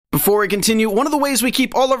Before we continue, one of the ways we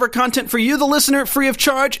keep all of our content for you, the listener, free of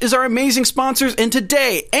charge is our amazing sponsors, and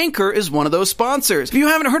today, Anchor is one of those sponsors. If you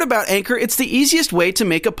haven't heard about Anchor, it's the easiest way to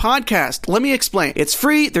make a podcast. Let me explain. It's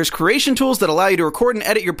free, there's creation tools that allow you to record and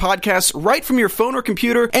edit your podcasts right from your phone or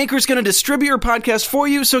computer. Anchor's going to distribute your podcast for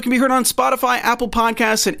you so it can be heard on Spotify, Apple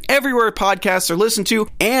Podcasts, and everywhere podcasts are listened to,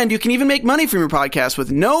 and you can even make money from your podcast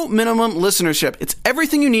with no minimum listenership. It's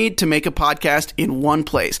everything you need to make a podcast in one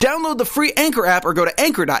place. Download the free Anchor app or go to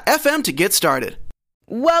anchor.fm to get started.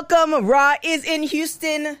 Welcome. Raw is in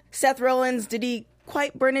Houston. Seth Rollins, did he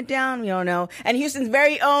quite burn it down? We don't know. And Houston's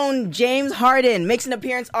very own James Harden makes an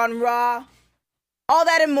appearance on Raw. All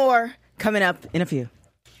that and more coming up in a few.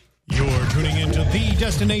 You're tuning into the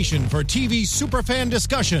destination for TV superfan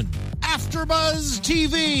discussion, AfterBuzz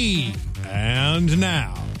TV. And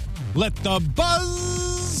now, let the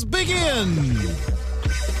buzz begin.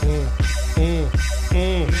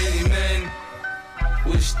 Many men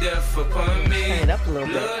wish death upon me. Turn it up a little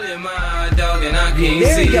bit. Blood in my dog and I can't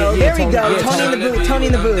There we see. go. There we go. Yeah, Tony in the booth. Tony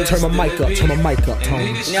in the booth. Turn my mic up,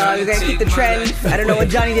 Tony. No, we're going to keep the trend. I don't know what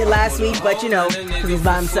Johnny did last week, but you know, because he's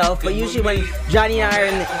by himself. But usually when Johnny and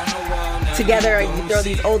I are together, you throw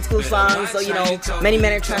these old school songs. So, you know, many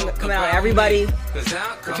men are trying to come out. Everybody, we're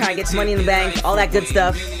trying to get some money in the bank. All that good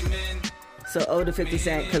stuff. So, ode to 50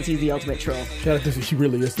 Cent, because he's the ultimate troll. Shout out to she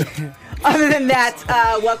really is. Other than that,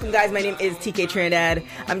 welcome, guys. My name is TK Trinidad.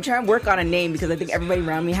 I'm trying to work on a name because I think everybody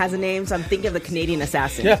around me has a name, so I'm thinking of the Canadian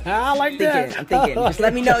Assassin. Yeah, I like that. I'm thinking. Just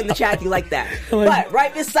let me know in the chat if you like that. But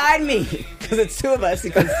right beside me, because it's two of us,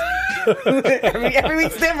 because every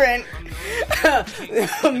week's different,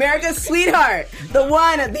 America's sweetheart, the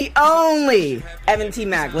one, the only, Evan T.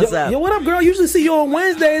 Mack. What's up? Yo, what up, girl? I usually see you on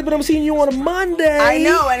Wednesdays, but I'm seeing you on a Monday. I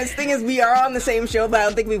know, and the thing is, we are on the same show, but I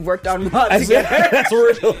don't think we've worked on Raw together. That's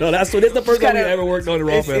real. No, that's the first time we ever worked on the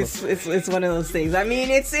Raw film. It's one of those things. I mean,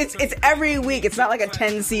 it's every week. It's not like a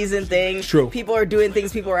 10-season thing. It's true. People are doing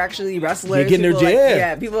things. People are actually wrestlers. They're getting people their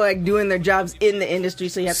yeah, people are like doing their jobs in the industry,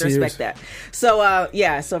 so you have to respect that. So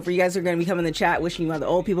so for you guys who are going to be coming in the chat, wishing you all the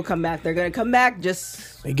old people come back. They're going to come back.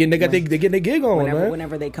 Just they're getting their gig on,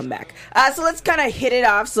 whenever they come back. So let's kind of hit it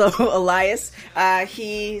off. So Elias,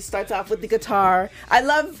 he starts off with the guitar. I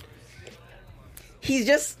love. He's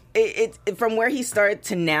just it from where he started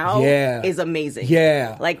to now is amazing.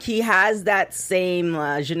 Yeah, like he has that same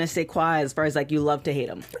je ne sais quoi as far as like you love to hate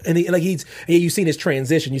him. And you've seen his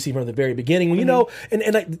transition. You see from the very beginning when you know, and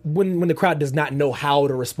like when the crowd does not know how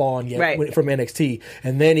to respond yet from NXT,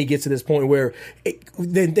 and then he gets to this point where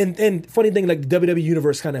then funny thing, like the WWE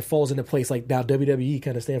universe kind of falls into place. Like now WWE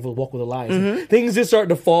kind of stands for Walk with Elias. Things just start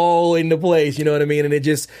to fall into place. You know what I mean? And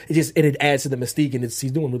it adds to the mystique, and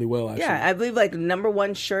he's doing really well. Actually. Yeah, I believe like number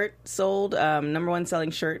one shirt sold, number one selling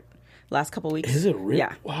shirt last couple weeks. Is it really?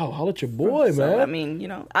 Yeah. Wow, holla at your boy, man. So, I mean, you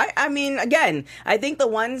know, I mean, again, I think the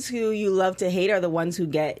ones who you love to hate are the ones who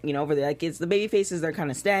get, you know, over there. Like, it's the baby faces, they're kind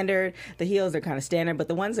of standard. The heels, they're kind of standard. But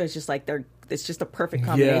the ones that are just like, it's just a perfect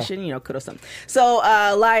combination. You know, kudos them. So,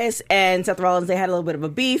 Elias and Seth Rollins, they had a little bit of a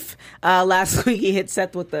beef. Last week, he hit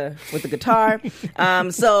Seth with the guitar.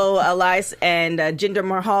 So, Elias and Jinder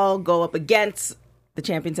Mahal go up against the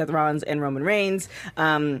champion Seth Rollins and Roman Reigns.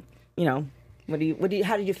 You know,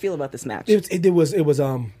 how did you feel about this match? It was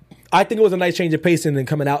I think it was a nice change of pace and then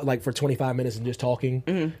coming out like for 25 minutes and just talking.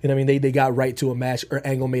 You know what I mean? They got right to a match, or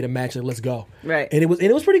Angle made a match and let's go. Right. And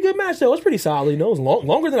it was pretty good match though. It was pretty solid. You know, it was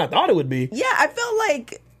longer than I thought it would be. Yeah, I felt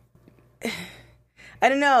like I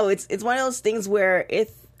don't know. It's one of those things where if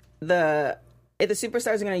the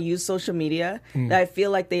superstars are going to use social media, that I feel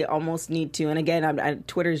like they almost need to. And again,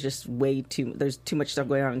 Twitter is just there's too much stuff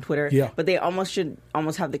going on Twitter. Yeah. But they should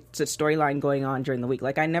have the storyline going on during the week.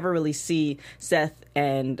 Like I never really see Seth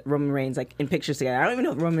and Roman Reigns like in pictures together. I don't even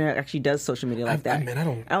know if Roman actually does social media like that.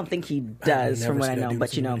 I don't think he does from what I know.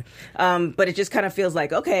 But you know, but it just kind of feels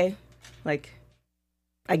like, okay, like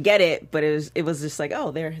I get it, but it was just like,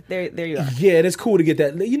 oh, there you are. Yeah, and it's cool to get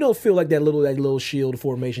that. You know, feel like that little shield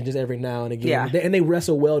formation just every now and again. Yeah. And they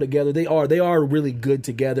wrestle well together. They are really good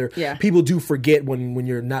together. Yeah. People do forget when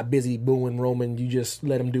you're not busy booing Roman, you just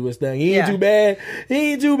let him do his thing. He ain't too bad.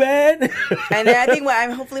 And then I think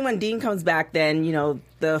hopefully when Dean comes back, then you know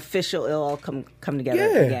the official it'll all come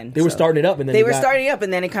together again. They were starting it up, and then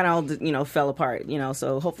and then it kind of all fell apart. You know,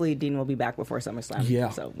 so hopefully Dean will be back before SummerSlam.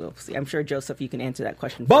 Yeah. So we'll see. I'm sure Joseph, you can answer that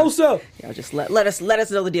question. Bosa. You know, just let us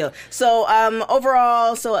know the deal. So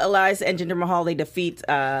overall, Elias and Jinder Mahal, they defeat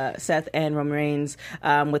Seth and Roman Reigns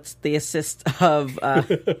with the assist of. I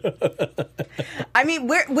mean,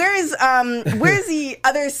 where's the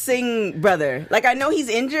other Singh brother? Like I know he's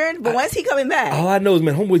injured, but when's he coming back? All I know is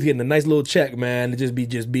homeboy's getting a nice little check, man, to just be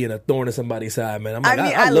just being a thorn in somebody's side, man. I'm like, I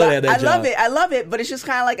mean, I love that job. I love it, but it's just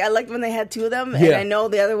kind of like I liked when they had two of them, and I know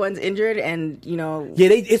the other one's injured, and yeah,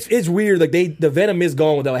 it's weird. Like the venom is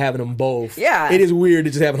gone without having them both. Yeah, it is weird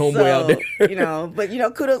to just have homeboy out there.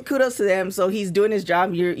 But kudos to them. So he's doing his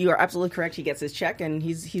job. You are absolutely correct. He gets his check, and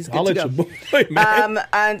he's good I'll to let go. Your boy, man.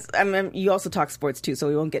 And you also talk sports too, so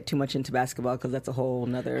we won't get too much into basketball because that's a whole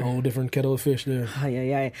different kettle of fish there.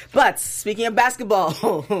 Yeah. But speaking of basketball,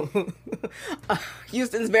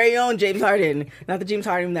 Houston's very own James Harden, not the James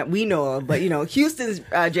Harden that we know of, but Houston's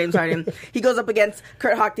James Harden. He goes up against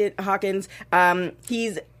Kurt Hawkins.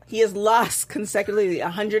 He has lost consecutively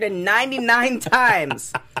 199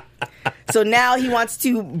 times. So now he wants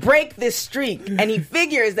to break this streak, and he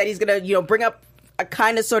figures that he's gonna bring up a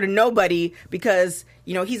kind of sort of nobody because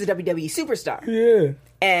he's a WWE superstar. Yeah.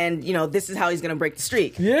 And, this is how he's going to break the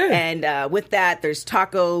streak. Yeah. And with that, there's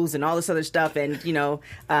tacos and all this other stuff. And,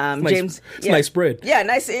 James... It's a nice spread. Yeah,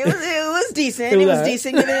 nice. It was decent. It was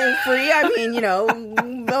decent. Giving it free. I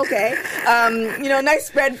mean, okay. Nice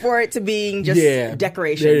spread for it to being just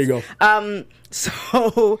decorations. There you go.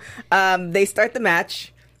 So they start the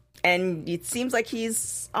match. And it seems like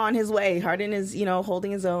he's on his way. Harden is,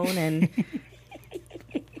 holding his own and...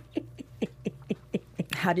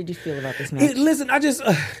 How did you feel about this match? Listen,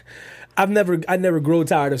 I never grow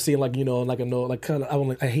tired of seeing I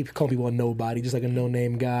hate calling people a nobody, just like a no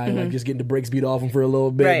name guy, like just getting the brakes beat off him for a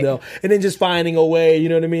little bit, though, and then just finding a way. You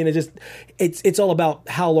know what I mean? It's all about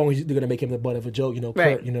how long they're gonna make him the butt of a joke. Kurt,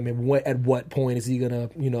 right. You know what I mean? At what point is he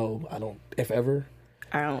gonna? If ever.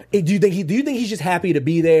 I don't. Do you think he's just happy to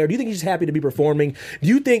be there? Do you think he's just happy to be performing? Do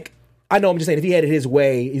you think? I know, I'm just saying, if he had it his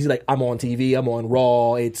way, he's like, I'm on TV, I'm on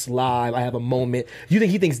Raw, it's live, I have a moment. Do you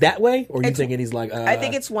think he thinks that way? Or are you thinking he's like... I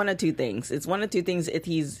think it's one of two things. It's one of two things if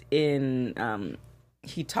he's in...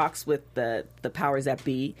 he talks with the powers that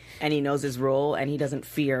be, and he knows his role, and he doesn't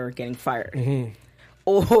fear getting fired. Mm-hmm.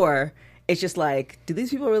 Or... it's just like, do these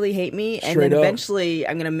people really hate me? And Straight then up. eventually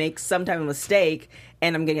I'm going to make some type of mistake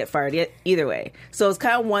and I'm going to get fired either way. So it's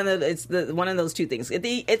kind of one of those two things. If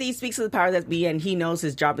he speaks to the power that be and he knows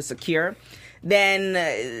his job is secure, then...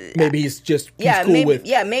 maybe he's cool with...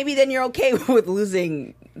 Yeah, maybe then you're okay with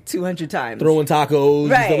losing 200 times. Throwing tacos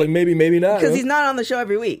and stuff, like maybe not. Because he's not on the show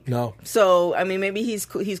every week. No. So, I mean, maybe he's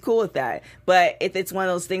cool with that. But if it's one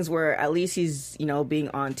of those things where at least he's, being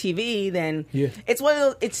on TV, then it's one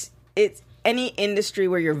of those... It's any industry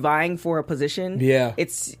where you're vying for a position. Yeah,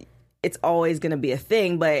 it's always going to be a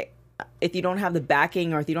thing. But if you don't have the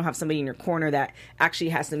backing, or if you don't have somebody in your corner that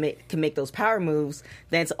actually can make those power moves,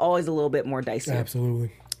 then it's always a little bit more dicey.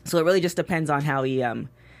 Absolutely. So it really just depends on how he.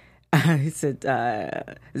 He said,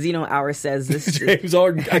 Zeno Hour says this. James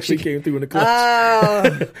Harden actually came through in the clutch.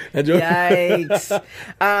 Oh, yikes!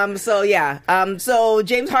 So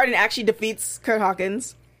James Harden actually defeats Kurt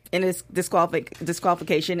Hawkins in his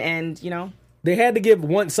disqualification, and they had to give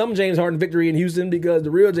some James Harden victory in Houston because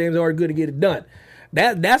the real James Harden couldn't get it done.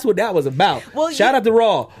 That's what that was about. Well, shout out to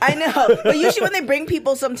Raw. I know, but usually when they bring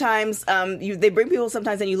people, sometimes and you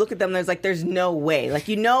look at them, there's no way.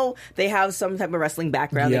 They have some type of wrestling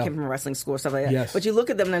background. They came from a wrestling school or stuff like that. Yes. But you look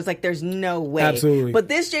at them, and there's no way. Absolutely. But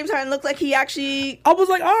this James Harden looked like he actually. I was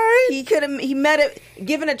like, all right. He met it.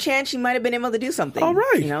 Given a chance, he might have been able to do something. All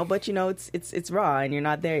right. But it's Raw, and you're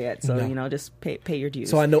not there yet. So just pay your dues.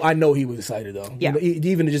 So I know he was excited though. Yeah.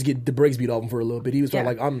 Even to just get the brakes beat off him for a little bit, he was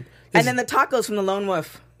like, I'm. And then the tacos from the Lone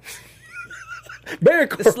Wolf. Baron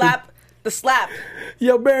The slap.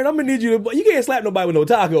 Yo, Baron, I'm gonna need you to. You can't slap nobody with no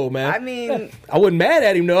taco, man. I mean, I wasn't mad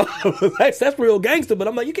at him though. that's real gangster. But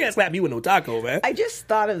I'm like, you can't slap me with no taco, man. I just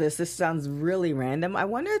thought of this. This sounds really random. I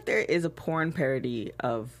wonder if there is a porn parody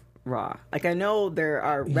of Raw. I know there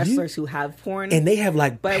are wrestlers who have porn, and they have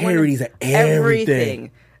parodies of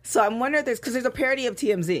everything. So I'm wondering if there's a parody of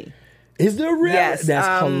TMZ. Is there really? Yes.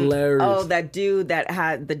 That's hilarious. Oh, that dude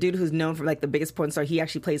the dude who's known for the biggest porn star, he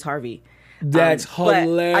actually plays Harvey. That's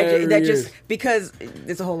hilarious. That just because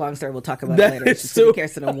it's a whole long story. We'll talk about it later. It's just in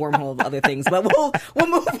case in a wormhole of other things, but we'll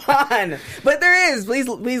move on. But there is.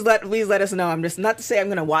 Please let us know. I'm just not to say I'm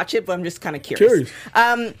going to watch it, but I'm just kind of curious.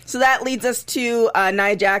 So that leads us to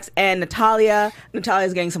Nia Jax and Natalya.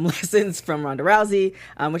 Natalya's getting some lessons from Ronda Rousey,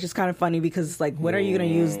 which is kind of funny because it's when are you going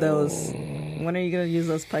to use those? When are you going to use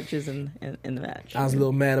those punches in the match? I was a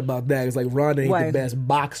little mad about that. It's Ronda ain't the best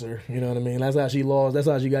boxer. You know what I mean? That's how she lost. That's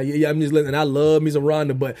how she got. Yeah, I'm just listening. I love me some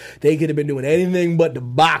Ronda, but they could have been doing anything but the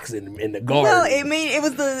boxing in the guard. Well, I mean, it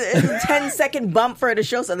was the 10-second bump for her to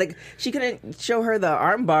show something. She couldn't show her the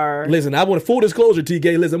arm bar. Listen, I want full disclosure,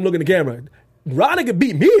 TK. Listen, I'm looking at the camera. Ronda could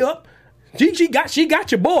beat me up. She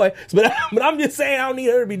got your boy, but I'm just saying I don't need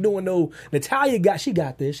her to be doing no. Natalya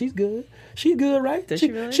got this. She's good. She's good, right? Does she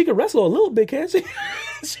really? She can wrestle a little bit, can't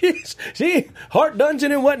she? she Heart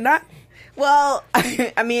Dungeon and whatnot. Well,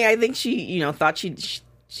 I mean, I think she, thought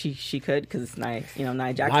she could because it's Nia,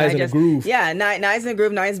 Nia Jax. Nia's in a groove. Yeah, Nia's in a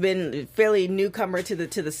groove. Nia's been fairly newcomer to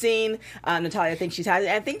the scene. Natalya thinks she's had it.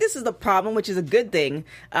 And I think this is the problem, which is a good thing.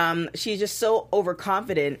 She's just so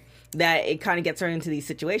overconfident that it kind of gets her into these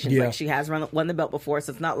situations. Yeah. Like she has won the belt before,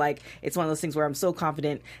 so it's not like it's one of those things where I'm so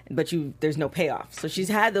confident, but there's no payoff. So she's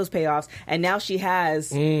had those payoffs, and now she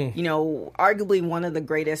has, arguably one of the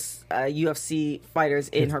greatest UFC fighters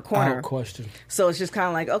in her corner. Without question. So it's just kind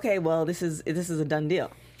of like, okay, well, this is a done deal.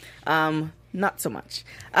 Not so much.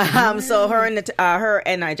 So her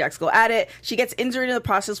and Nia Jax go at it. She gets injured in the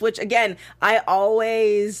process, which again, I'm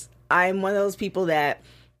one of those people that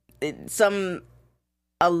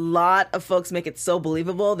a lot of folks make it so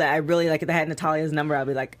believable that I really, like, if I had Natalya's number, I'd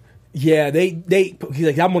be like, yeah,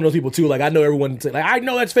 I'm one of those people too. Like, I know everyone, I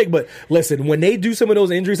know that's fake, but listen, when they do some of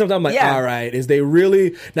those injuries, sometimes I'm like, all right, is they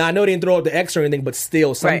really? Now I know they didn't throw out the X or anything, but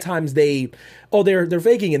still, sometimes they're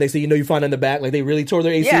faking it. They say, you find in the back, like they really tore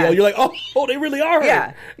their ACL. Yeah. You're like, oh, they really are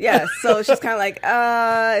hurt. Yeah. So it's just kind of like,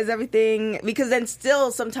 is everything? Because then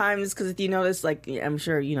still sometimes, because if you notice, like, I'm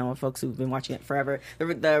sure folks who've been watching it forever,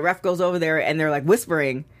 the ref goes over there and they're like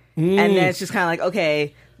whispering, and then it's just kind of like,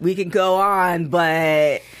 okay, we can go on,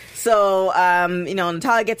 but. So,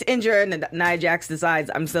 Natalya gets injured, and Nia Jax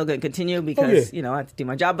decides I'm still going to continue because, I have to do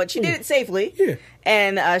my job. But she did it safely,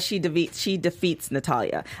 and she defeats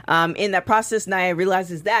Natalya. In that process, Nia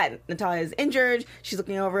realizes that Natalya is injured. She's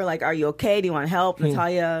looking over like, are you okay? Do you want help?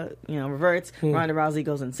 Natalya, reverts. Ronda Rousey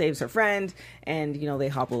goes and saves her friend, and, they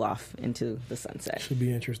hobble off into the sunset. Should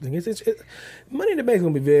be interesting. It's Money in the Bank is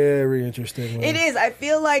going to be very interesting. Man. It is. I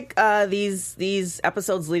feel like these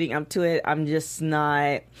episodes leading up to it, I'm just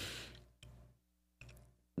not...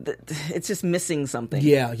 It's just missing something.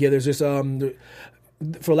 Yeah. There's just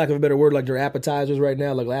for lack of a better word, like their appetizers right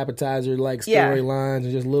now, like appetizer, like storylines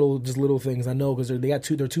and just little things. I know because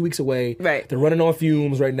they're 2 weeks away. Right. They're running on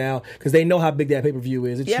fumes right now because they know how big that pay-per-view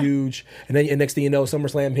is. It's huge. And then next thing you know,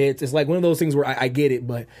 SummerSlam hits. It's like one of those things where I get it,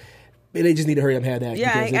 but they just need to hurry up and have that.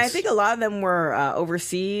 Yeah, I think a lot of them were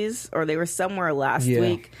overseas or they were somewhere last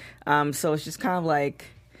week. So it's just kind of like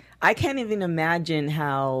I can't even imagine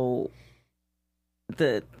how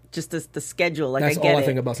the schedule. Like that's I get all I it.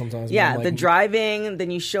 think about sometimes. Yeah, like, the driving, then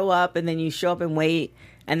you show up, and then you show up and wait,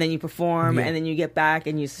 and then you perform, and then you get back,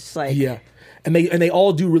 and you just like and they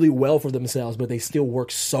all do really well for themselves, but they still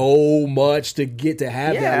work so much to get to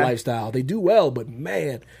have that lifestyle. They do well, but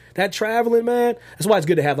man. That traveling, man. That's why it's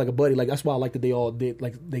good to have like a buddy. Like that's why I like that they all did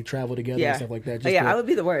like they travel together and stuff like that. I would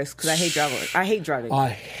be the worst because I hate traveling. I hate driving. I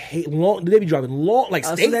hate long. They be driving long, like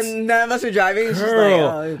states. So then none of us are driving. It's just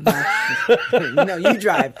like, no, you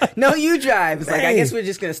drive. No, you drive. It's like I guess we're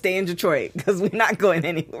just gonna stay in Detroit because we're not going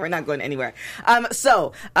anywhere. We're not going anywhere.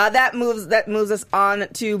 So that moves us on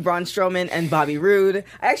to Braun Strowman and Bobby Roode.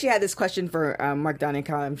 I actually had this question for Mark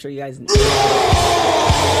Donica. I'm sure you guys know.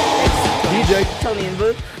 DJ Tony and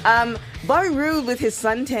Boo. Bobby Roode with his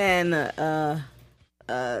suntan,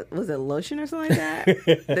 was it lotion or something like that?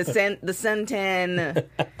 the suntan.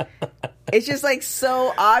 It's just like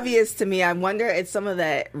so obvious to me. I wonder if some of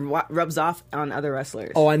that rubs off on other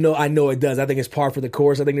wrestlers. Oh, I know it does. I think it's par for the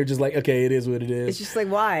course. I think they're just like, okay, it is what it is. It's just like,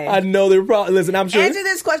 why? I know they're probably, listen, I'm sure. Answer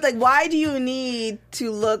this question, like, why do you need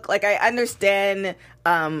to look, like, I understand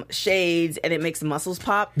shades and it makes the muscles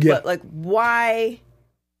pop, but like, why?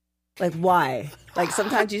 Like, why? Like,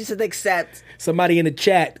 sometimes you just accept. Somebody in the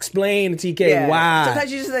chat, explain to TK why.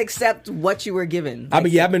 Sometimes you just accept what you were given.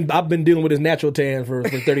 Like, I've been dealing with this natural tan for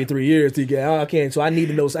 33 years, TK. I can't, so I need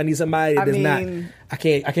to know. I need somebody that does not. I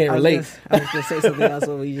can't relate. I was going to say something else,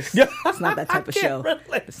 but it's not that type of show.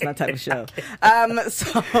 It's not that type of show.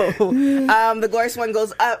 The Glorious One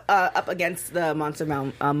goes up against the Monster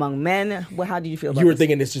Among Men. Well, how do you feel about this? You were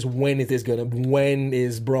thinking it's just when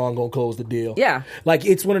is Braun going to close the deal? Yeah. Like,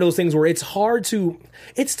 it's one of those things where it's hard to,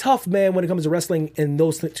 it's tough, man, when it comes to wrestling and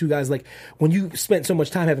those two guys, like, when you spent so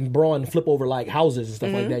much time having Braun flip over, like, houses and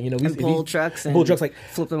stuff like that, and pull trucks, like,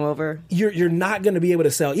 flip them over. You're not going to be able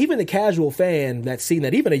to sell. Even the casual fan that's seen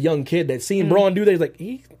that, even a young kid that's seen Braun do that, he's like,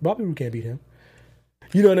 Bobby Roode can't beat him.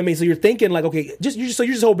 You know what I mean? So you're thinking like, okay, you're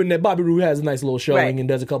just hoping that Bobby Roode has a nice little showing and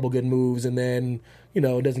does a couple good moves, and then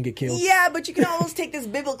it doesn't get killed. Yeah, but you can always take this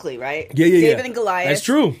biblically, right? Yeah. David and Goliath. That's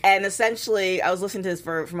true. And essentially, I was listening to this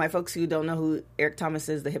for my folks who don't know who Eric Thomas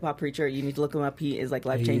is, the hip hop preacher. You need to look him up. He is like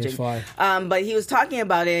life changing. But he was talking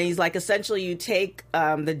about it, and he's like, essentially, you take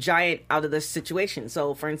the giant out of the situation.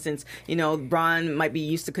 So, for instance, Braun might be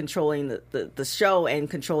used to controlling the show and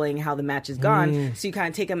controlling how the match is gone. So you kind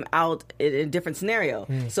of take him out in a different scenario.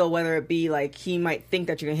 So whether it be like he might think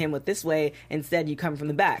that you're going to hit him with this way, instead you come from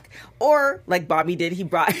the back, or like Bobby did, he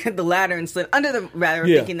brought the ladder and slid under the ladder,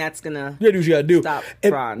 thinking that's gonna do what you gotta do. Stop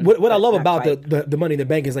and Braun. What I love about the Money in the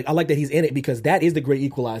Bank is like I like that he's in it because that is the great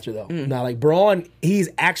equalizer though. Now like Braun, he's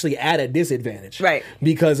actually at a disadvantage, right?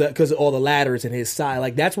 Because of all the ladders in his side.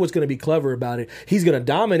 Like that's what's gonna be clever about it. He's gonna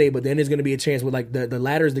dominate, but then there's gonna be a chance with like the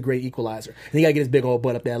ladder is the great equalizer, and he gotta get his big old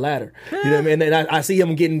butt up that ladder. You know what I mean? And I see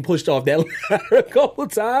him getting pushed off that ladder a couple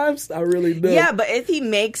times. I really do. Yeah, but if he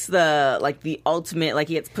makes the ultimate, like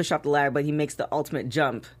he gets pushed off the ladder, but he makes the ultimate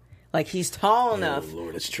jump. Like he's tall enough. Oh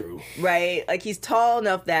Lord, it's true. Right? Like he's tall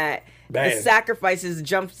enough that the sacrifices,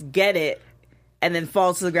 jumps, get it, and then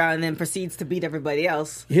falls to the ground and then proceeds to beat everybody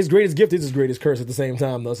else. His greatest gift is his greatest curse at the same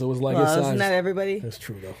time, though. So it was like his size. Isn't that everybody? That's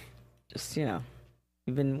true, though. Just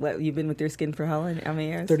you've been with your skin for how many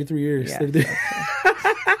years? 33 years. Yeah. 33.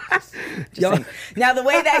 Now the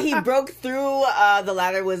way that he broke through the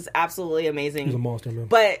ladder was absolutely amazing. He's a monster, man.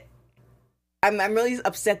 But I'm really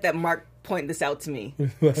upset that Mark pointed this out to me,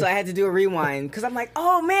 so I had to do a rewind because I'm like,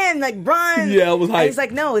 oh man, like Braun. Yeah, it was hype. And he's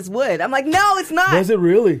like, no, it's wood. I'm like, no, it's not. Was it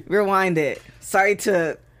really? Rewind it. Sorry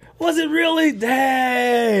to. Was it really?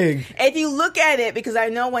 Dang. If you look at it, because I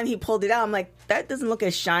know when he pulled it out, I'm like, that doesn't look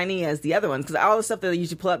as shiny as the other ones. Because all the stuff that they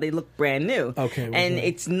usually pull out, they look brand new. Okay. And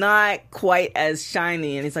it's not quite as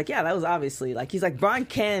shiny. And it's like, yeah, that was obviously like, he's like, Braun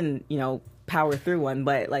can, power through one,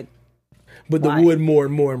 but like. But why? The wood more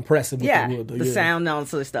and more impressive with the wood. The sound and all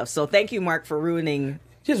this other stuff. So thank you, Mark, for ruining.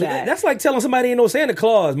 That's like telling somebody ain't no Santa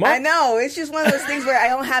Claus, Mark. I know. It's just one of those things where I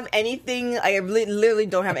don't have anything. I literally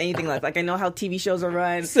don't have anything left. Like I know how TV shows are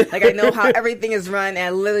run. Like I know how everything is run,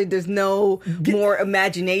 and literally there's no more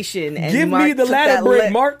imagination. And give Mark me the ladder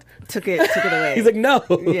break, Mark. Took it away. He's like, no.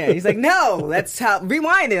 Yeah, he's like, no. That's how.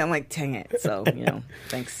 Rewind it. I'm like, dang it. So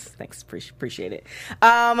thanks. Appreciate it.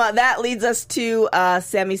 That leads us to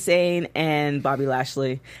Sami Zayn and Bobby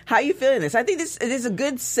Lashley. How are you feeling this? I think this is a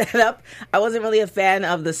good setup. I wasn't really a fan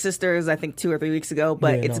of the sisters, I think 2 or 3 weeks ago,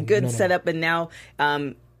 but it's a good setup, and now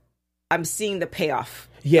I'm seeing the payoff.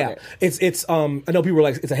 Yeah, it's I know people were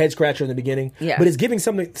like it's a head scratcher in the beginning, but it's giving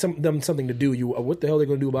them something to do. What the hell are they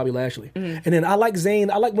going to do with Bobby Lashley? And then I like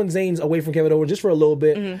Zayn. I like when Zayn's away from Kevin Owens just for a little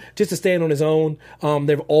bit, just to stand on his own.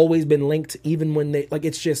 They've always been linked, even when they like.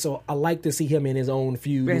 It's just so I like to see him in his own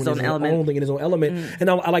feud, his own element, own thing in his own element, and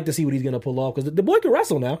I like to see what he's going to pull off because the boy can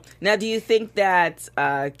wrestle now. Now, do you think that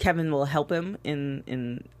Kevin will help him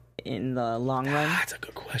in the long run? That's a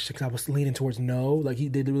good question because I was leaning towards no. Like he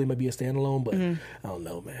did really might be a standalone, but I don't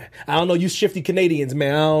know, man. I don't know. You shifty Canadians,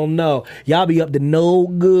 man. I don't know. Y'all be up to no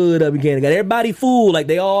good up again. Got everybody fooled. Like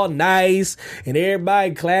they all nice and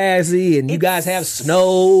everybody classy, and you guys have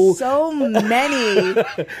snow. So many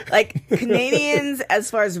like Canadians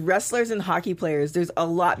as far as wrestlers and hockey players. There's a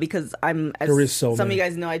lot because there is so some many. of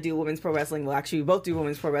you guys know I do women's pro wrestling. Well, actually, we both do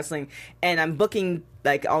women's pro wrestling, and I'm booking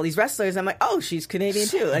like all these wrestlers. I'm like, oh, she's Canadian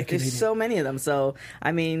too. Like there's so many of them. So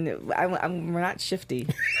I mean, we're not shifty.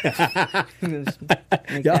 Y'all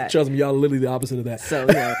trust me. Y'all are literally the opposite of that. So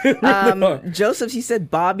yeah. Joseph, she said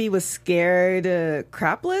Bobby was scared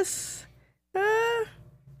crapless. I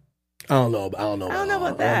don't know about that. I don't know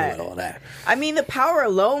about all that. I mean, the power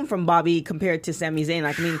alone from Bobby compared to Sami Zayn.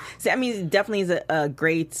 Like, I mean, Sami definitely is a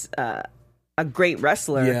great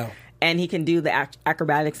wrestler. Yeah. And he can do the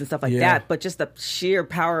acrobatics and stuff like that, but just the sheer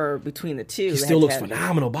power between the two. He still looks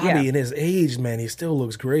phenomenal. Bobby in his age, man, he still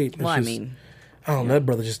looks great. Well, I mean, I don't know,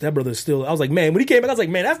 that brother's still. I was like, man, when he came back, I was like,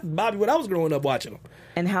 man, that's Bobby when I was growing up watching him.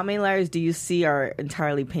 And how many ladders do you see are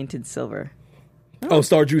entirely painted silver? Oh,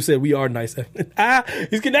 Star Drew said we are nice.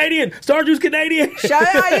 He's Canadian. Star Drew's Canadian. Shout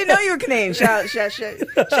out! I didn't know you were Canadian. Shout to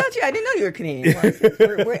you! I didn't know you were Canadian.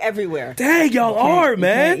 We're everywhere. Dang, y'all are,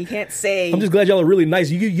 man. You can't say. I'm just glad y'all are really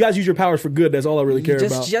nice. You guys use your powers for good. That's all I really care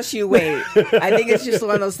about. Just you wait. I think it's just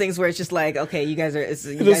one of those things where it's just like, okay, you guys are. It's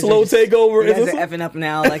a slow takeover. You guys are effing up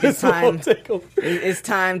now. Like it's time. It's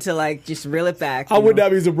time to like just reel it back. I would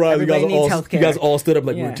not be surprised. You guys all stood up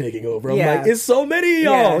like we're taking over. I'm like, it's so many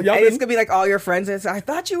of y'all. And it's gonna be like all your friends. And I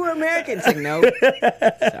thought you were American. It's like, no.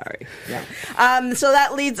 Sorry. Yeah. So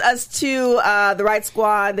that leads us to the Right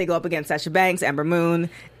Squad. They go up against Sasha Banks, Ember Moon,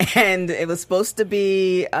 and it was supposed to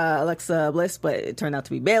be Alexa Bliss, but it turned out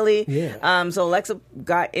to be Bayley. Yeah. So Alexa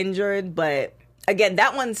got injured, but again,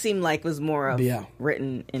 that one seemed like was more of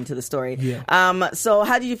written into the story. Yeah. So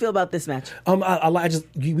how did you feel about this match?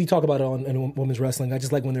 We talk about it in women's wrestling. I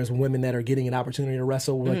just like when there's women that are getting an opportunity to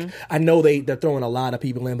wrestle. Like, I know they're throwing a lot of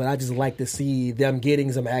people in, but I just like to see them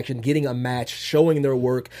getting some action, getting a match, showing their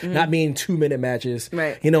work, not being 2-minute matches.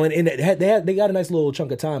 Right. You know, and they got a nice little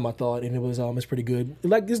chunk of time, I thought, and it's pretty good.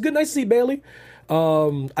 Like, it's good, nice to see Bayley.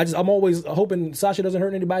 I'm always hoping Sasha doesn't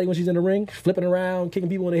hurt anybody when she's in the ring, flipping around, kicking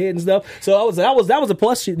people in the head and stuff. So that was a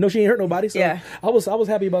plus. She ain't hurt nobody. So I was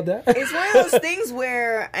happy about that. It's one of those things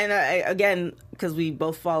where, and again, because we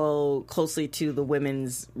both follow closely to the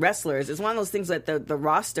women's wrestlers, it's one of those things that the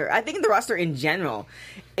roster, I think the roster in general,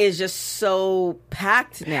 is just so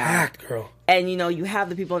packed now. Packed, girl. And, you have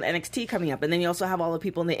the people in NXT coming up. And then you also have all the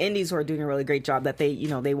people in the indies who are doing a really great job that they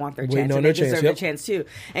want their chance. And they deserve their chance, too.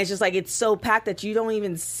 And it's just like, it's so packed that you don't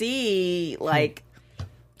even see, like,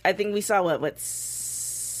 I think we saw, what,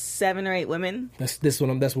 7 or 8 women? That's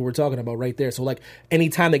what we're talking about right there. So, like,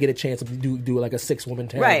 anytime they get a chance to do like a 6-woman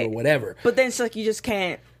tag or whatever. But then it's like, you just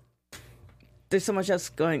can't. There's so much else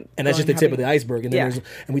going. And that's just the tip of the iceberg. And then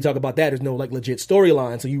and we talk about that. There's no like legit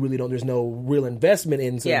storyline, so you really don't. There's no real investment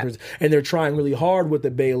in. And they're trying really hard with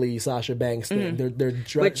the Bayley Sasha Banks thing. They're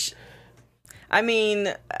which, I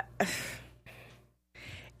mean,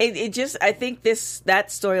 it just. I think that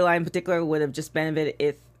storyline in particular would have just benefited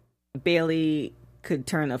if Bayley could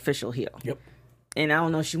turn official heel. Yep. And I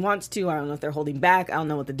don't know if she wants to. I don't know if they're holding back. I don't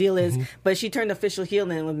know what the deal is. But she turned official heel,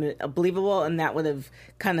 and it would have been believable, and that would have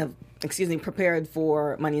kind of, prepared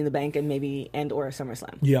for Money in the Bank and or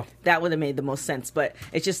SummerSlam. Yeah, that would have made the most sense. But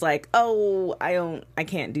it's just like, I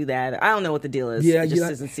can't do that. I don't know what the deal is. Yeah, it just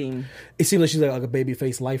doesn't seem. It seems like she's like a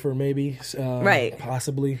babyface lifer, maybe. Right,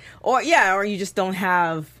 possibly. Or you just don't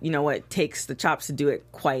have what it takes the chops to do it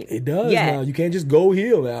quite. It does now. You can't just go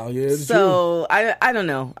heel now. Yeah. So I don't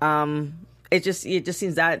know. It just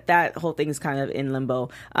seems that whole thing is kind of in limbo.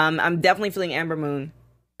 I'm definitely feeling Amber Moon.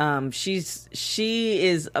 She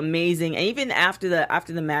is amazing, and even after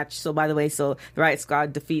the match. So by the way, the Riot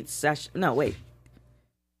Squad defeats Sasha. No, wait.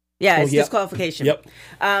 Yeah, it's disqualification.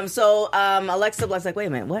 Yep. So Alexa Bliss, like, wait a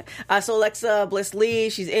minute, what? So Alexa Bliss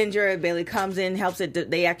leaves. She's injured. Bayley comes in, helps it.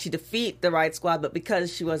 They actually defeat the Riot Squad, but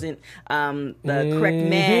because she wasn't the correct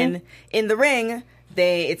man in the ring,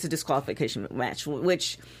 it's a disqualification match,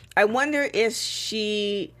 which. I wonder if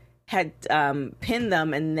she had pinned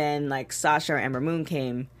them and then like Sasha or Ember Moon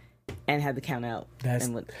came and had the count out.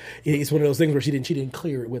 It's one of those things where she didn't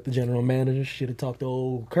clear it with the general manager. She should have talked to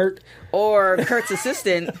old Kurt. Or Kurt's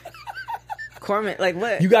assistant. Corman, like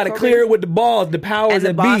what? You got to clear it with the boss, the powers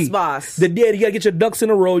and that be. Boss. You got to get your ducks in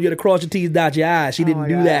a row. You got to cross your T's, dot your I's. She didn't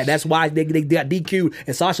do that. That's why they got DQ'd.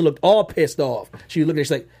 And Sasha looked all pissed off. She looked at her,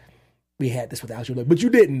 she's like, we had this without you. Like, but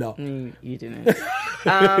you didn't, though. You didn't.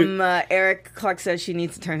 Eric Clark says she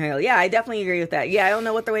needs to turn heel. Yeah, I definitely agree with that. Yeah, I don't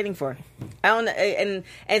know what they're waiting for. I don't know.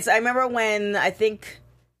 And so I remember when, I think,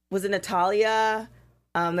 was it Natalia?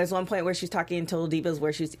 There's one point where she's talking in Total Divas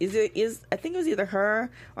where I think it was either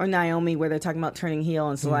her or Naomi where they're talking about turning heel.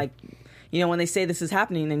 And so, like, when they say this is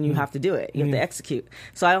happening, then you have to do it. You have to execute.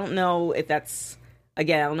 So I don't know if that's,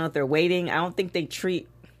 again, I don't know if they're waiting. I don't think they treat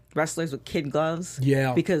wrestlers with kid gloves,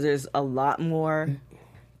 because there's a lot more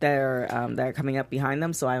that are coming up behind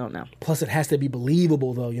them. So I don't know. Plus, it has to be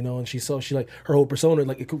believable, though, and she like her whole persona,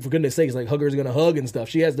 like for goodness sakes, like hugger's gonna hug and stuff.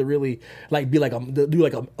 She has to really like be like do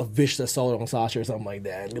like a vicious assault on Sasha or something like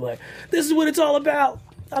that, and be like, "This is what it's all about.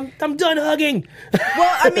 I'm done hugging."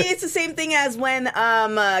 Well, I mean, it's the same thing as when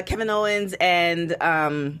Kevin Owens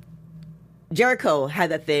and Jericho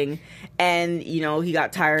had that thing. And, he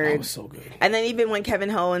got tired. That was so good. And then even when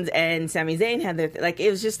Kevin Owens and Sami Zayn had their...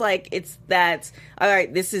 it was just like, it's that, all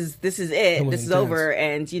right, this is it. This is intense. Over.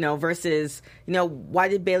 And, versus, why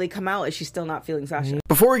did Bayley come out? Is she still not feeling Sasha?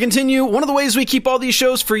 Before we continue, one of the ways we keep all these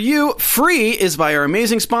shows for you free is by our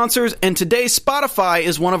amazing sponsors. And today, Spotify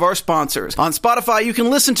is one of our sponsors. On Spotify, you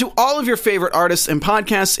can listen to all of your favorite artists and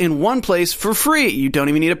podcasts in one place for free. You don't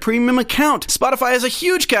even need a premium account. Spotify has a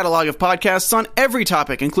huge catalog of podcasts on every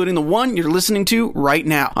topic, including the one you're listening to right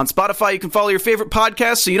now. On Spotify, you can follow your favorite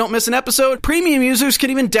podcasts so you don't miss an episode. Premium users can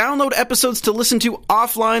even download episodes to listen to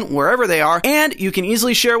offline wherever they are, and you can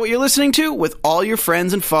easily share what you're listening to with all your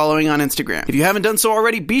friends and following on Instagram. If you haven't done so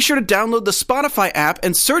already, be sure to download the Spotify app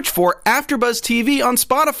and search for AfterBuzz TV on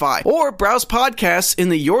Spotify, or browse podcasts in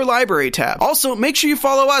the Your Library tab. Also, make sure you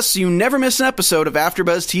follow us so you never miss an episode of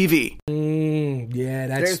AfterBuzz TV.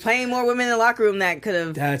 There's plenty more women in the locker room that could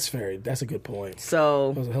have... That's a good point.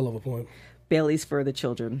 So... That was a hell of a point. Bayley's for the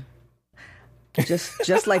children.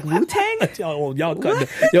 Just like Wu-Tang? Y'all cutting up.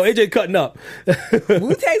 Yo, AJ cutting up.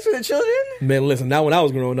 Wu-Tang's for the children? Man, listen, now when I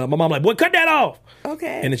was growing up, my mom like, boy, cut that off.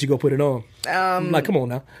 Okay. And then she go put it on. I'm like, come on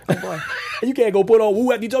now. Oh, boy. You can't go put on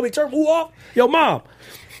Wu after you told me to turn Wu off. Yo, mom.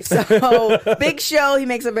 So, Big Show, he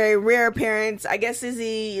makes a very rare appearance. I guess, is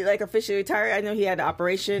he like officially retired? I know he had an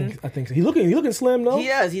operation. I think so. He looking slim though. He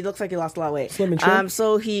does. He looks like he lost a lot of weight. Slim and trim.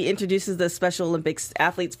 So he introduces the Special Olympics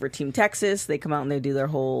athletes for Team Texas. They come out and they do their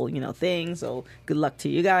whole, thing. So good luck to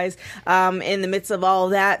you guys. In the midst of all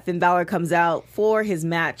of that, Finn Balor comes out for his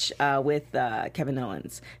match with Kevin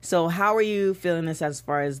Owens. So how are you feeling this as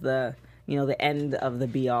far as the end of the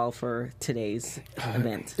be all for today's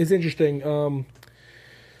event? It's interesting.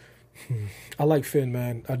 I like Finn,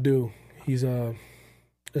 man. I do. He's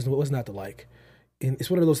what's not to like? And it's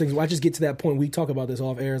one of those things where I just get to that point. We talk about this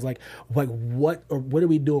off air. It's like what are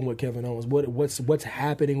we doing with Kevin Owens? What's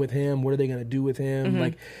happening with him? What are they going to do with him? Mm-hmm.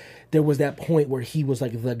 Like there was that point where he was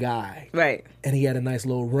like the guy, right? And he had a nice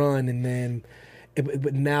little run, and then,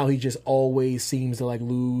 but now he just always seems to like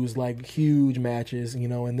lose like huge matches,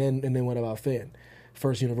 And then what about Finn?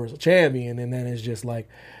 First Universal Champion, and then it's just like.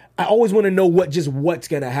 I always want to know what's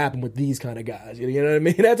going to happen with these kind of guys. You know what I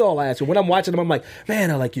mean? That's all I ask for. When I'm watching them, I'm like,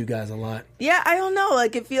 man, I like you guys a lot. Yeah, I don't know.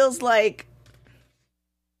 Like, it feels like,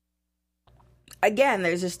 again,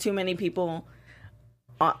 there's just too many people.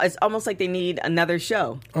 It's almost like they need another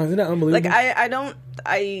show. Oh, isn't that unbelievable?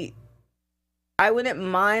 Like, I wouldn't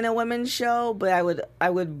mind a women's show, but I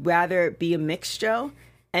would rather it be a mixed show.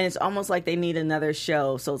 And it's almost like they need another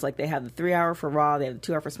show. So it's like they have the 3 hour for Raw, they have the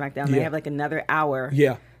 2 hour for SmackDown. Yeah. They have like another hour.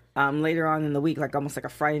 Yeah. Later on in the week, like almost like a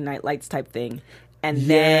Friday Night Lights type thing. And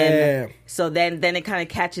then it kind of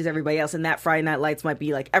catches everybody else, and that Friday Night Lights might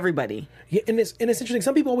be like everybody. Yeah, and it's interesting.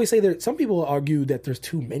 Some people always say some people argue that there's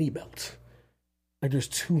too many belts. Like there's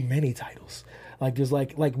too many titles. Like there's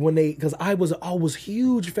like when they, because I was a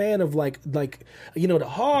huge fan of like the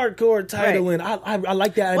hardcore title, right. And I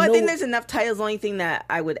like that. Well, I think there's enough titles. The only thing that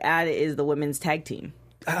I would add is the women's tag team.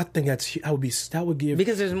 I think that would give,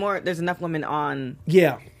 because there's enough women on.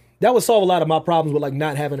 Yeah. That would solve a lot of my problems with like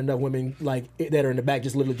not having enough women like that are in the back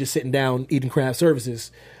just literally just sitting down eating craft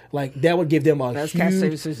services. Like that would give them huge... Craft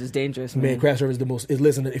services is dangerous, man. Craft service is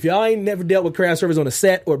listen, if y'all ain't never dealt with craft service on a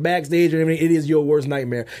set or backstage or anything, it is your worst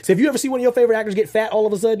nightmare. So if you ever see one of your favorite actors get fat all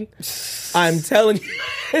of a sudden, I'm telling you,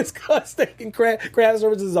 it's disgusting. Craft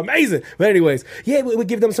services is amazing. But anyways, yeah, it would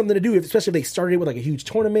give them something to do, especially if they started with like a huge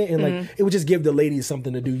tournament, and like it would just give the ladies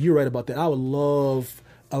something to do. You're right about that. I would love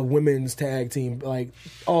a women's tag team. Like,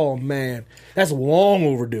 oh man, that's long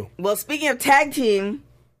overdue. Well, speaking of tag team,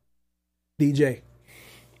 DJ.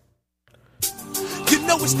 You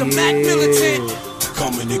know it's the Mac Militant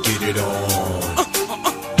coming to get it on.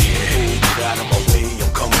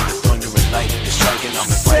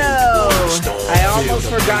 So I almost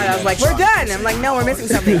forgot. I was like, we're done. I'm like, no, we're missing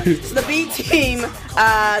something. So the B team,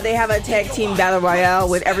 they have a tag team battle royale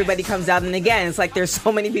where everybody comes out, and again, it's like there's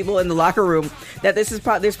so many people in the locker room that there's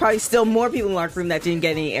probably still more people in the locker room that didn't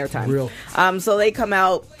get any airtime. Real. So they come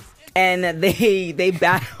out. And they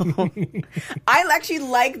battle. I actually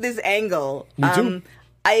like this angle. Me too.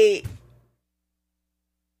 I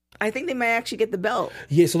think they might actually get the belt.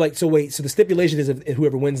 Yeah. So the stipulation is if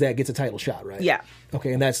whoever wins that gets a title shot, right? Yeah.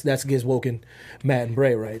 Okay, and that's against Woken, Matt, and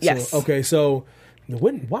Bray, right? Yes. So, okay. So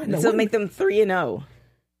why not? So make them 3-0.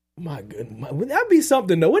 My goodness, wouldn't that be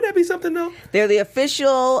something though? They're the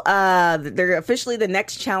official. They're officially the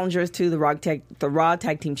next challengers to the Raw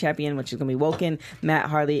Tag Team Champion, which is going to be Woken, Matt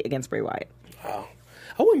Hardy against Bray Wyatt. Wow,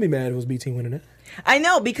 I wouldn't be mad if it was B Team winning it. I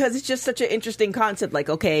know, because it's just such an interesting concept. Like,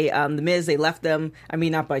 okay, the Miz, they left them. I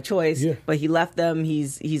mean, not by choice, but he left them.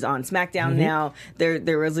 He's on SmackDown now. There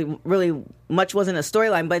really much wasn't a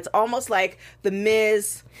storyline, but it's almost like the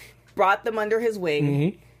Miz brought them under his wing.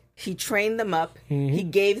 Mm-hmm. He trained them up. Mm-hmm. He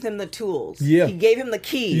gave them the tools. Yeah. He gave him the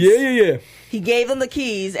keys. Yeah. He gave them the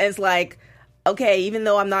keys, and it's like, okay, even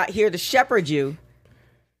though I'm not here to shepherd you,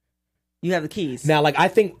 you have the keys. Now, like, I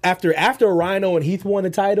think after Rhino and Heath won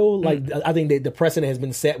the title, like, I think the precedent has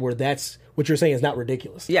been set where that's what you're saying is not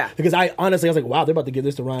ridiculous. Yeah. Because I was like, wow, they're about to give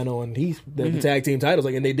this to Rhino and Heath, the tag team titles.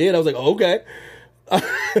 Like, and they did. I was like, okay.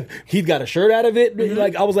 Heath got a shirt out of it.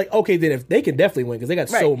 Like, I was like, okay, then if they can definitely win, because they got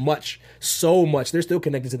so much. They're still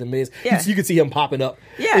connected to the Miz. Yeah. You could see him popping up.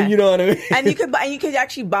 Yeah, and you know what I mean. And you could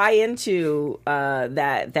actually buy into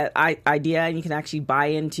that idea, and you can actually buy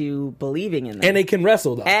into believing in them. And they can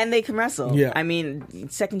wrestle though. Yeah, I mean,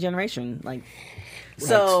 second generation, like. Right.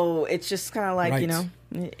 So it's just kind of like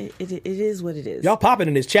it is what it is. Y'all popping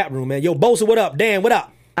in this chat room, man. Yo, Bosa, what up? Dan, what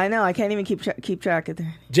up? I know. I can't even keep track of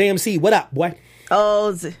that. JMC, what up, boy?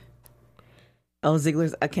 Oh, Oh,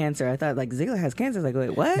 Ziggler's a cancer. I thought like Ziggler has cancer. I was like,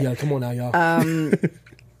 wait, what? Yeah, come on now, y'all.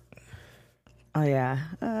 Oh yeah.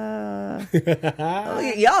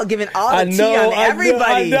 Y'all giving all the tea on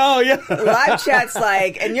everybody. I know, yeah. Live chat's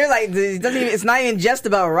like, and you're like, it's not even just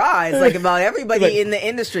about Raw. It's like about everybody like, in the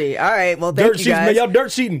industry. All right, well, thank you guys. Man, y'all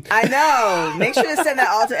dirt sheeting. I know. Make sure to send that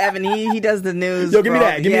all to Evan. He does the news. Yo, give me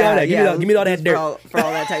that. Give me all that. Give me all that dirt. For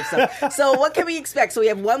all that type of stuff. So what can we expect? So we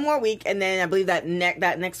have one more week, and then I believe that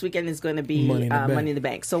next weekend is going to be Money in the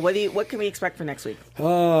Bank. So what can we expect for next week? They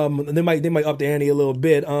might up the ante a little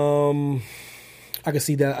bit. I could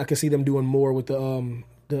see that. I could see them doing more with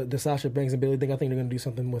the Sasha Banks and Bayley thing. I think they're going to do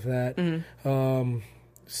something with that. Mm-hmm.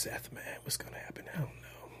 Seth, man, what's going to happen?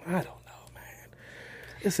 I don't know, man.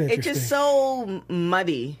 It's interesting. It's just so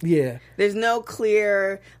muddy. Yeah. There's no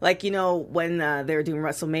clear, like, when they were doing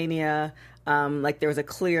WrestleMania, like there was a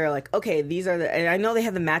clear, like, okay, these are and I know they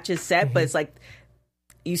have the matches set, mm-hmm. but it's like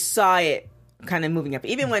you saw it kind of moving up.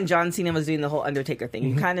 Even when John Cena was doing the whole Undertaker thing,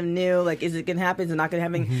 you kind of knew, like, is it going to happen? Is it not going to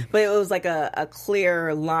happen? Mm-hmm. But it was like a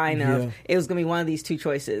clear line of it was going to be one of these two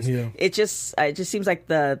choices. Yeah. It just seems like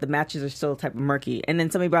the matches are still type of murky. And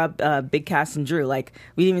then somebody brought up Big Cass and Drew. Like,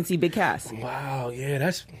 we didn't even see Big Cass. Wow.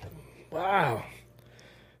 Yeah, wow.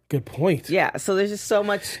 Good point. Yeah, so there's just so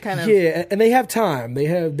much kind of... Yeah, and they have time. What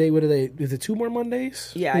are they? Is it 2 more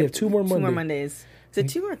Mondays? Yeah. They have 2 more Mondays. 2 more Mondays. Is it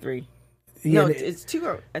 2 or 3? Yeah, no, it's 2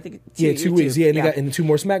 or I think it's 2. Yeah, 2 weeks. Yeah, and they got 2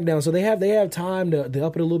 more SmackDown, so they have time to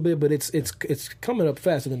up it a little bit, but it's coming up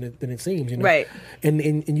faster than it seems, Right.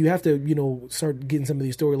 And you have to start getting some of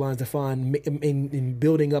these storylines defined in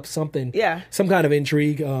building up something. Yeah. Some kind of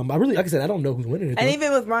intrigue. I really, like I said, I don't know who's winning it. And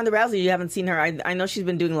even with Ronda Rousey, you haven't seen her. I know she's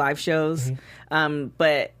been doing live shows,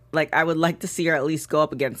 but. Like, I would like to see her at least go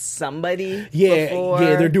up against somebody. Yeah, before.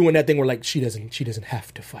 Yeah, they're doing that thing where like she doesn't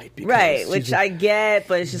have to fight, right? Which I get,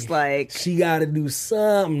 but it's just like she got to do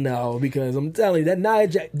something now because I'm telling you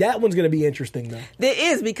that one's gonna be interesting though. It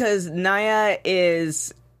is because Nia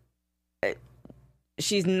is.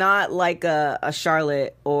 She's not like a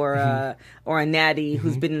Charlotte or a Natty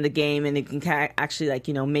who's been in the game and it can actually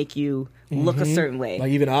make you look a certain way.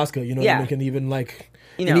 Like even Asuka, and can even like.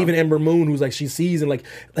 And even Ember Moon, who's like she sees and like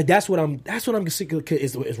that's what I'm sick of.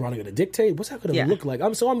 Is Ronda going to dictate? What's that going to look like?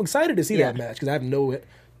 I'm excited to see that match because I have no it.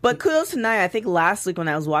 But kudos to Nia. I think last week when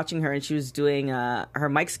I was watching her and she was doing her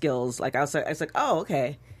mic skills, like I was like, oh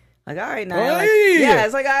okay. Like, all right, now.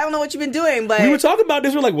 It's like, I don't know what you've been doing, but... We were talking about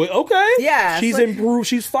this. We're like, well, okay. Yeah. She's improved.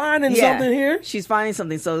 She's finding something here. She's finding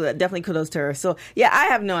something. So definitely kudos to her. So, yeah, I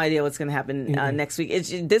have no idea what's going to happen next week.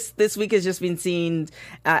 This week has just been seen...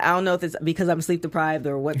 I don't know if it's because I'm sleep deprived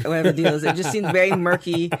or whatever the deal is. It just seems very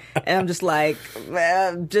murky. And I'm just like,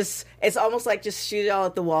 it's almost like just shoot it all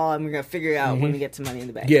at the wall and we're going to figure it out when we get to Money in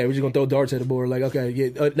the Bank. Yeah, we're just going to throw darts at the board. Like, okay,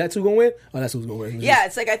 that's who's going to win? Oh, that's who's going to win. Yeah,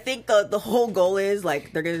 it's like I think the whole goal is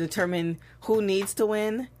like they're going to determine who needs to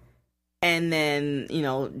win and then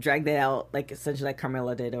drag that out like essentially like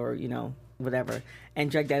Carmella did or whatever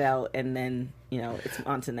and drag that out and then it's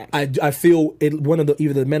on to next. I feel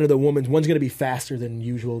either the men or the women's one's going to be faster than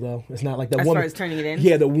usual though. It's not like the as woman, far as turning it in.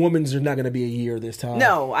 Yeah, the women's are not going to be a year this time.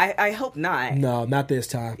 No, I hope not. No, not this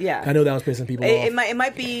time. Yeah, I know that was pissing people off. It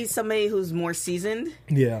might be somebody who's more seasoned.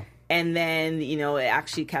 Yeah. And then, it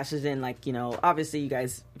actually cashes in, like, obviously you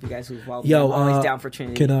guys who've always down for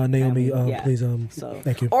Trinity. Can Naomi, please,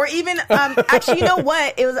 thank you. Or even, actually, you know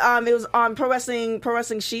what? It was on Pro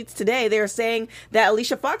Wrestling Sheets today. They were saying that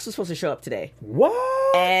Alicia Fox was supposed to show up today.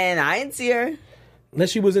 What? And I didn't see her.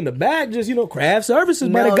 Unless she was in the back, just, craft services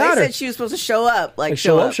might have got her. They said she was supposed to show up. Like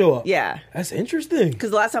show up. Yeah. That's interesting.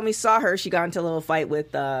 Because the last time we saw her, she got into a little fight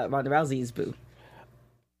with Ronda Rousey's boo.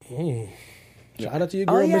 Shout out to your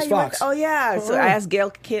girl, Miss Fox. So I asked Gail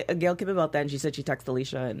Kim about that, and she said she texted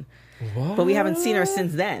Alicia, but we haven't seen her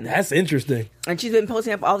since then. That's interesting. And she's been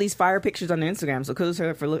posting up all these fire pictures on her Instagram, so kudos to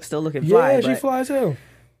her for still looking fly. Yeah, she flies too.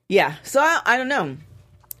 Yeah, so I don't know.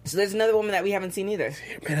 So there's another woman that we haven't seen either.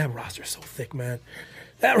 Man, that roster is so thick, man.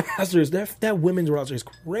 That roster is that women's roster is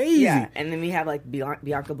crazy. Yeah, and then we have like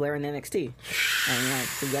Bianca Blair in NXT. And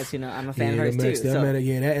so you guys I'm a fan of hers too. That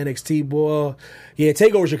NXT boy. Yeah,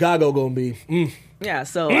 TakeOver Chicago gonna be. Yeah,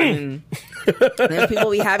 so I mean, there's people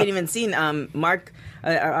we haven't even seen. Mark,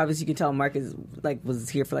 obviously you can tell Mark was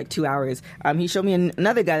here for like 2 hours. He showed me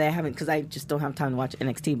another guy that I haven't because I just don't have time to watch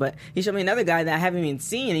NXT. But he showed me another guy that I haven't even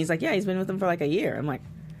seen. And he's like, yeah, he's been with them for like a year. I'm like.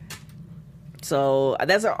 So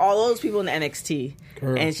that's all those people in NXT,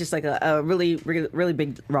 and it's just like a really, really, really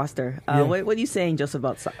big roster. What are you saying, Joseph,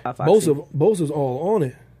 about Foxy? Both is all on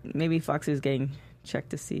it. Maybe Foxy is getting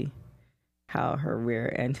checked to see how her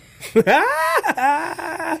rear end. Oh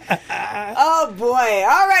boy!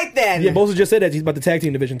 All right then. Yeah, Bosa just said that he's about the tag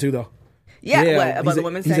team division too, though. Yeah, about the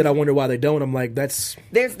women's He tag said, I team? wonder why they don't. I'm like, that's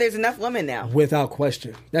There's enough women now. without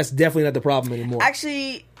question. That's definitely not the problem anymore.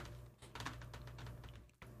 Actually,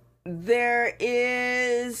 there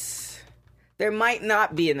might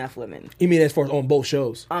not be enough women You mean as far as on both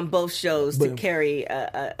shows? on both shows to But- carry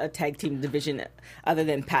a tag team division other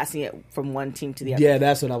than passing it from one team to the other. Yeah,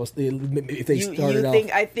 that's what I was. If they started off,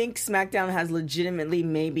 I think SmackDown has legitimately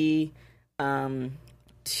maybe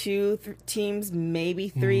two teams, maybe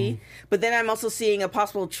three. But then I'm also seeing a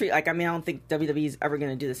possible trio. Like, I mean, I don't think WWE is ever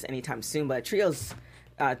going to do this anytime soon. But a trios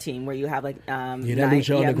team where you have like you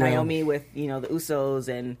have Naomi with the Usos,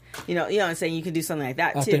 and you know what I'm saying. You could do something like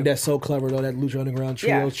that I too. think that's so clever though. That Lucha Underground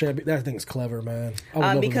Trios champion. That thing is clever, man.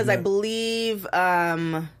 Because I believe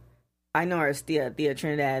I know her, Thea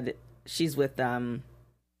Trinidad. She's with I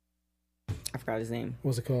forgot his name.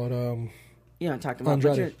 What's it called? You know what I'm talking about.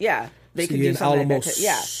 Andrade. Yeah. They could do something like that.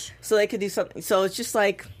 Yeah. So they could do something. So it's just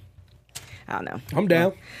like, I don't know. I'm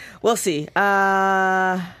down. We'll see.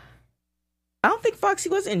 I don't think Foxy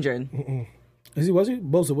was injured. Was he?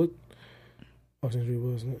 Bosa, what? Foxy injury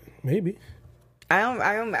was maybe.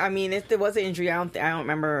 I mean, if there was an injury, I don't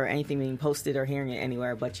remember anything being posted or hearing it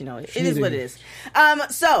anywhere. But it is what it is.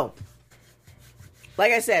 So,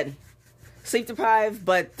 like I said, sleep deprived,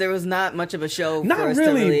 but there was not much of a show. Not for us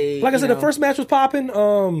really. To really. Like I said, the first match was popping.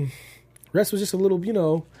 Rest was just a little,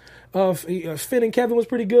 Finn and Kevin was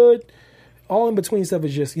pretty good. All in between stuff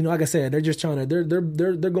is just, like I said, they're just trying to, they're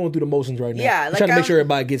going through the motions right now. Yeah, they're trying to make sure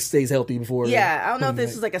everybody stays healthy before. Yeah, I don't know if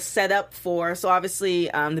this is like a setup for. So obviously,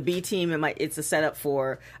 the B team, it's a setup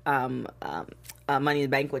for Money in the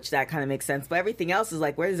Bank, which that kind of makes sense. But everything else is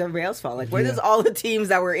like, where does everybody else fall? Like, where does all the teams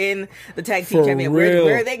that were in the tag team championship?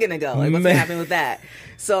 Where are they gonna go? Like, what's gonna happen with that?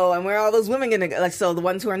 So, and where are all those women gonna go? Like, so the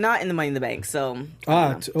ones who are not in the Money in the Bank. So,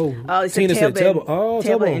 Tina said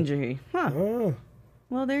tailbone injury. Huh.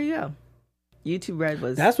 Well, there you go. YouTube Red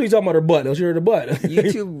was. That's what you're talking about, her butt. Let's hear the butt.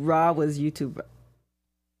 YouTube Raw was YouTube.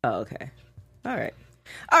 Oh, okay. All right.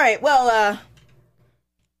 Well,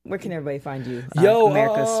 where can everybody find you?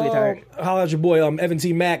 America's sweetheart. Holla at your boy, Evan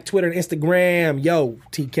T. Mac, Twitter and Instagram. Yo,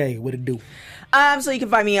 TK, what it do? So you can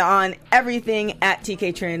find me on everything at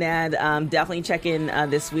TK Trinidad. Definitely check in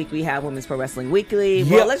this week. We have Women's Pro Wrestling Weekly.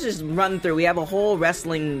 Yep. Well, let's just run through. We have a whole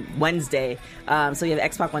Wrestling Wednesday. So you have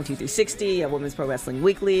X-Pac 12360. You have Women's Pro Wrestling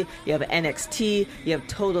Weekly. You have NXT. You have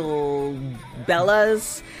Total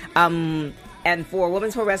Bellas. And for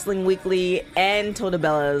Women's Pro Wrestling Weekly and Total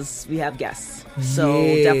Bellas, we have guests. So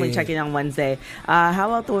definitely check in on Wednesday. How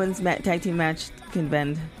about the women's tag team match? Can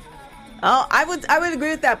bend. Oh, I would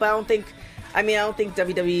agree with that, but I don't think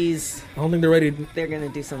WWE's. I don't think they're ready. They're gonna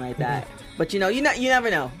do something like that. But you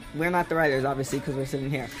never know. We're not the writers, obviously, because we're sitting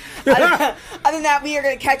here. Other than that, we are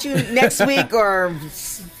gonna catch you next week, or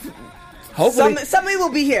hopefully somebody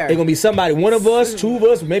will be here. It's gonna be somebody. One of us, two of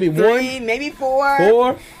us, maybe three, one, maybe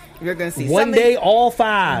four. You're going to see one day all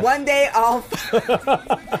five. One day all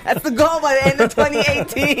five. That's the goal by the end of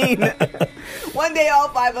 2018. One day all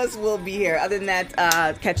five of us will be here. Other than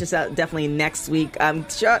that, catch us out definitely next week.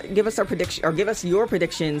 Give us our prediction, or give us your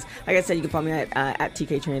predictions. Like I said, you can follow me at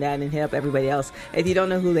TK Trinidad and hit up everybody else. If you don't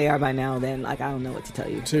know who they are by now, then I don't know what to tell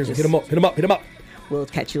you. Seriously, hit them up. We'll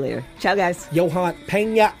catch you later. Ciao, guys. Johan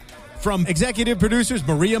Pena. From executive producers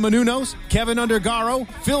Maria Menounos, Kevin Undergaro,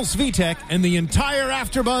 Phil Svitek, and the entire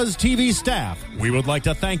AfterBuzz TV staff, we would like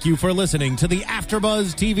to thank you for listening to the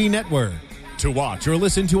AfterBuzz TV network. To watch or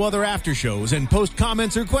listen to other after shows and post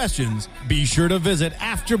comments or questions, be sure to visit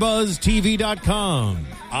AfterBuzzTV.com.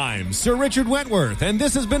 I'm Sir Richard Wentworth, and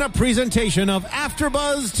this has been a presentation of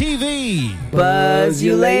AfterBuzz TV. Buzz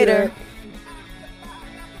you later.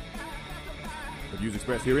 The views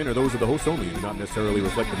expressed herein are those of the host only and do not necessarily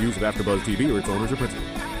reflect the views of AfterBuzz TV or its owners or principals.